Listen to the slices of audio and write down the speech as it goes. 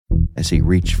As he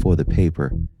reached for the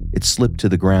paper, it slipped to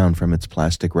the ground from its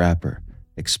plastic wrapper,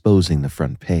 exposing the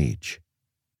front page.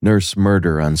 "Nurse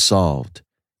Murder Unsolved.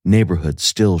 Neighborhood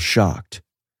Still Shocked,"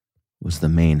 was the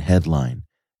main headline,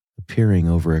 appearing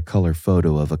over a color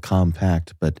photo of a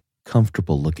compact but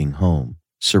comfortable-looking home,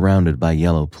 surrounded by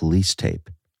yellow police tape.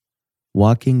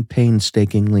 Walking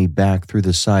painstakingly back through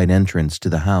the side entrance to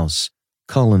the house,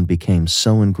 Cullen became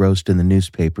so engrossed in the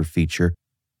newspaper feature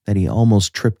that he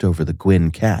almost tripped over the Gwyn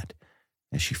cat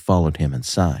as she followed him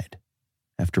inside.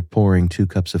 After pouring 2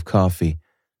 cups of coffee,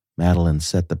 Madeline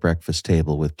set the breakfast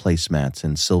table with placemats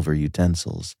and silver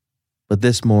utensils, but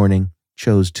this morning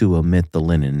chose to omit the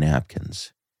linen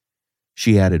napkins.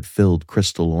 She added filled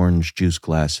crystal orange juice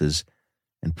glasses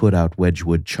and put out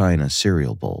Wedgwood china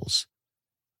cereal bowls.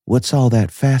 "What's all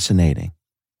that fascinating?"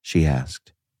 she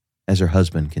asked, as her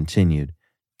husband continued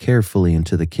carefully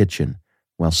into the kitchen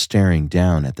while staring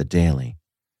down at the daily.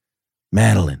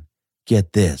 "Madeline,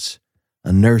 get this.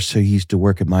 A nurse who used to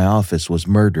work at my office was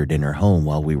murdered in her home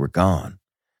while we were gone.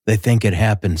 They think it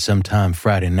happened sometime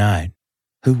Friday night."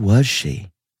 "Who was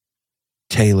she?"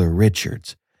 "Taylor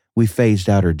Richards. We phased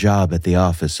out her job at the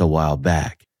office a while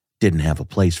back. Didn't have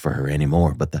a place for her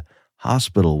anymore, but the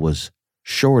hospital was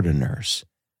short a nurse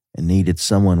and needed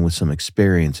someone with some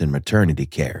experience in maternity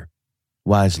care.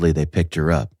 Wisely, they picked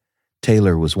her up.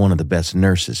 Taylor was one of the best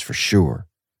nurses for sure."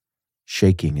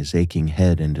 Shaking his aching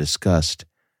head in disgust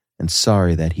and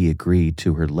sorry that he agreed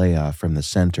to her layoff from the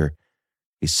center,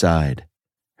 he sighed.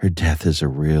 "Her death is a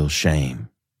real shame."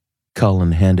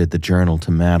 Cullen handed the journal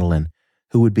to Madeline,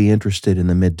 who would be interested in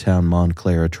the Midtown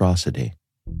Montclair atrocity.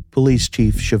 Police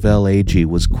Chief Chevelle Agee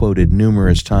was quoted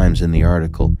numerous times in the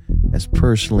article as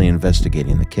personally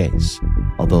investigating the case,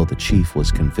 although the chief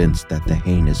was convinced that the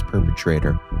heinous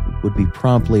perpetrator would be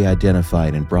promptly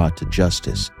identified and brought to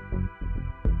justice